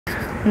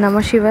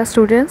Namaskar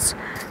students.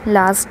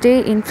 Last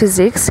day in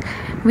physics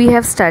we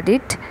have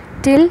studied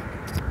till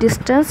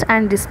distance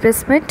and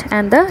displacement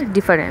and the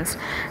difference.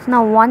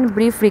 Now one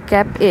brief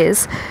recap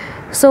is,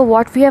 so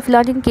what we have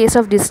learned in case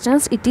of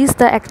distance, it is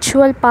the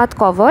actual path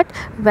covered,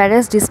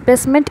 whereas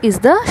displacement is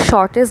the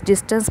shortest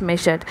distance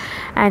measured,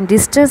 and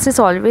distance is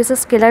always a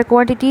scalar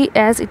quantity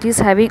as it is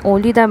having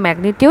only the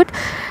magnitude,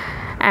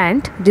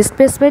 and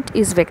displacement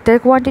is vector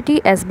quantity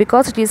as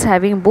because it is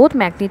having both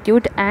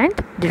magnitude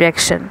and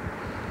direction.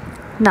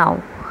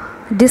 Now,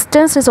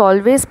 distance is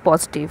always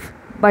positive,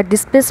 but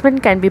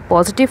displacement can be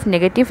positive,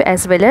 negative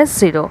as well as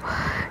zero.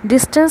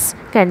 Distance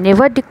can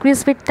never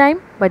decrease with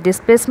time, but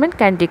displacement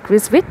can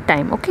decrease with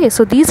time. Okay,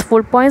 so these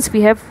 4 points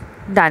we have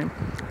done.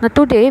 Now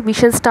today we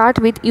shall start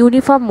with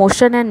uniform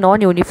motion and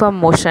non-uniform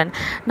motion.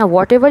 Now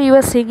whatever you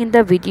are seeing in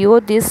the video,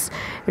 this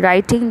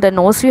writing, the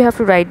notes you have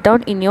to write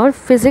down in your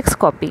physics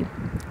copy.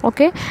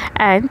 Okay,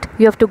 and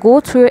you have to go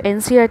through your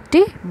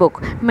NCERT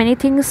book. Many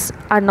things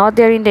are not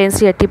there in the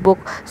NCERT book,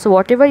 so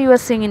whatever you are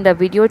seeing in the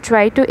video,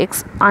 try to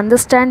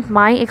understand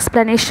my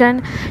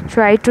explanation,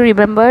 try to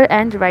remember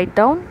and write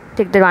down,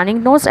 take the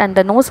running notes, and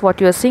the notes what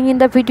you are seeing in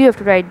the video you have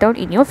to write down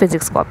in your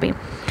physics copy.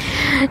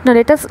 Now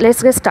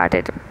let's get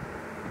started.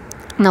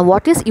 Now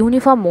what is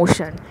uniform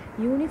motion?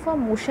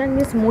 Uniform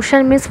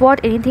motion means what?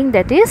 Anything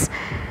that is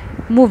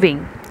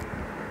moving,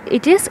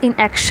 it is in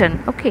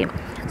action. Okay,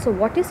 so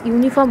what is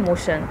uniform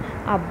motion?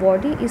 Our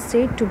body is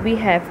said to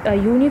have a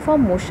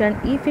uniform motion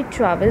if it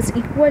travels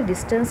equal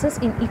distances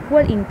in equal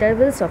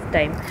intervals of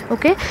time.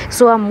 Okay,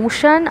 so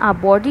our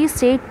body is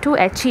said to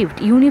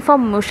achieve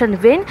uniform motion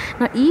when,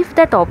 now if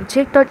that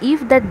object or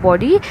if that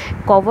body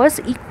covers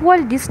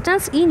equal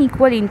distance in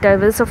equal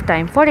intervals of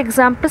time. For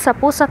example,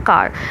 suppose a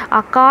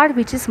car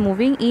which is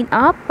moving in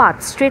a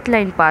path, straight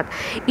line path,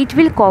 it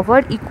will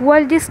cover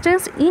equal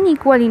distance in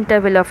equal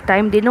interval of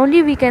time, then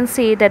only we can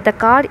say that the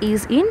car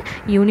is in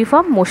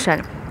uniform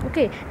motion.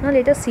 Okay, now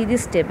let us see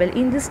this table.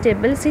 In this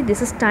table, see,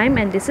 this is time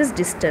and this is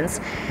distance.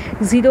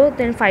 0,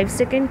 then 5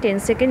 second, 10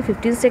 second,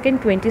 15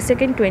 second, 20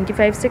 second,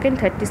 25 second,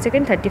 30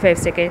 second, 35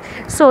 second.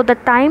 So the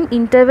time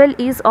interval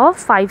is of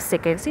 5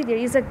 seconds. See, there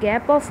is a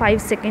gap of 5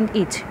 seconds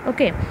each.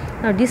 Okay,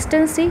 now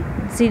distance, see,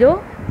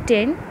 0,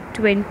 10,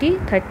 20,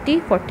 30,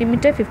 40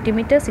 meter, 50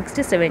 meter,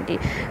 60, 70.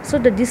 So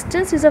the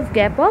distance is of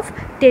gap of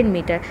 10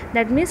 meter.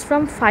 That means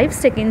from 5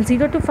 seconds,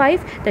 0 to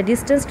 5, the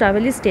distance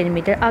travel is 10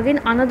 meter. Again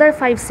another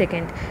 5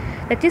 second,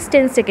 that is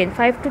 10 second.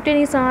 5 to 10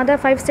 is another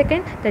 5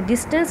 second. The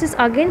distance is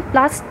again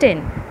plus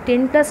 10.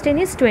 10 plus 10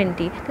 is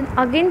 20. Then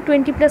again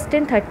 20 plus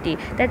 10, 30.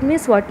 That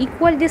means what?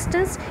 Equal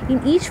distance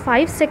in each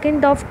 5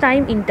 second of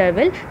time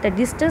interval. The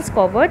distance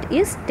covered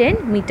is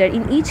 10 meter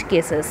in each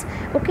cases.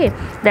 Okay,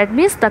 that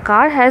means the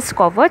car has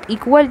covered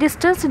equal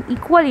distance in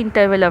equal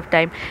interval of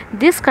time.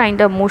 This kind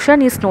of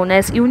motion is known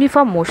as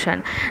uniform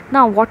motion.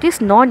 Now what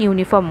is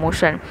non-uniform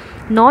motion?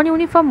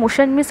 Non-uniform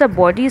motion means a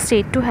body is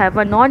said to have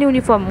a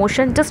non-uniform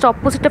motion. Just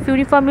opposite of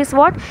uniform is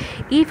what?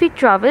 If it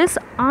travels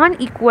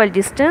unequal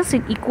distance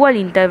in equal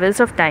intervals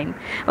of time.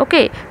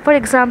 Okay, for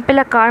example,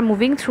 a car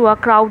moving through a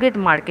crowded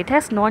market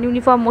has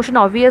non-uniform motion.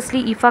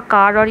 Obviously, if a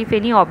car or if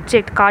any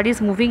car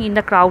is moving in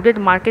the crowded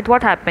market,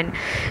 what happened?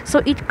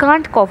 So it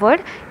can't cover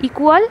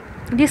equal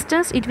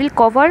distance, it will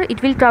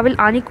travel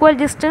unequal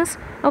distance.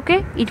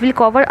 Okay, it will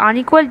cover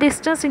unequal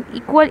distance in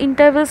equal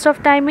intervals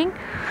of timing.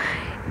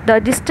 The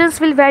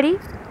distance will vary.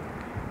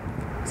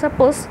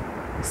 Suppose,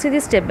 see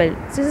this table,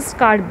 this is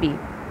car B.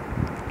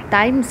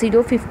 Time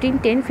 0, 15,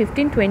 10,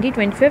 15, 20,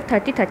 25,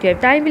 30,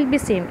 35. Time will be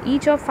same,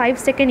 each of 5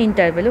 second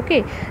interval.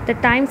 Okay, the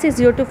times is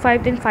 0 to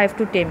 5, then 5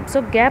 to 10.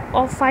 So gap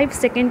of 5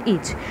 second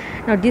each.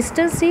 Now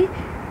distance, see,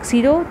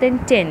 0,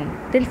 then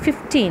 10, then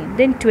 15,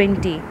 then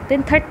 20,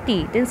 then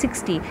 30, then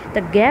 60.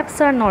 The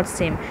gaps are not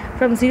same.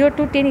 From 0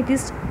 to 10 it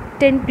is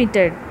 10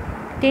 meter.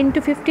 10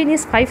 to 15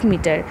 is 5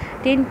 meter,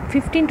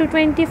 15 to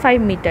 20 5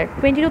 meter,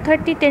 20 to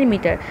 30 10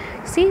 meter.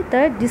 See,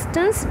 the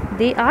distance,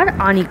 they are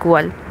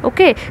unequal.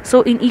 Okay,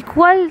 so in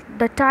equal,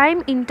 the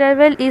time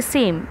interval is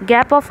same,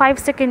 gap of 5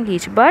 seconds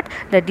each, but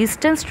the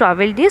distance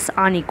traveled is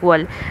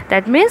unequal.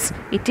 That means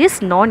it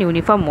is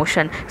non-uniform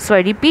motion. So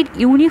I repeat,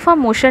 uniform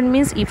motion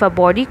means if a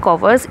body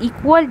covers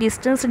equal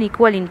distance in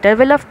equal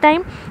interval of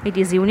time, it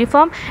is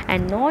uniform,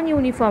 and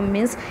non-uniform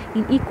means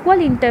in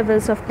equal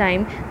intervals of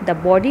time the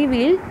body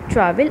will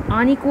travel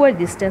unequal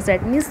distance.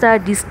 That means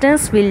the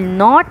distance will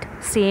not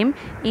same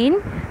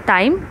in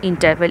time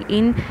interval.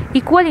 In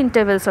equal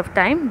intervals of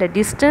time, the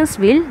distance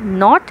will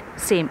not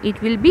same,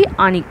 it will be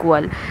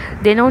unequal.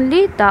 Then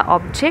only the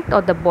object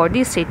or the body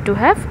is said to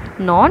have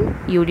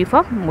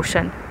non-uniform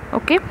motion.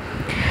 Okay,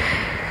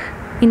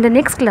 in the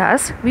next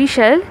class we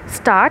shall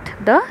start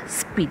the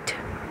speed.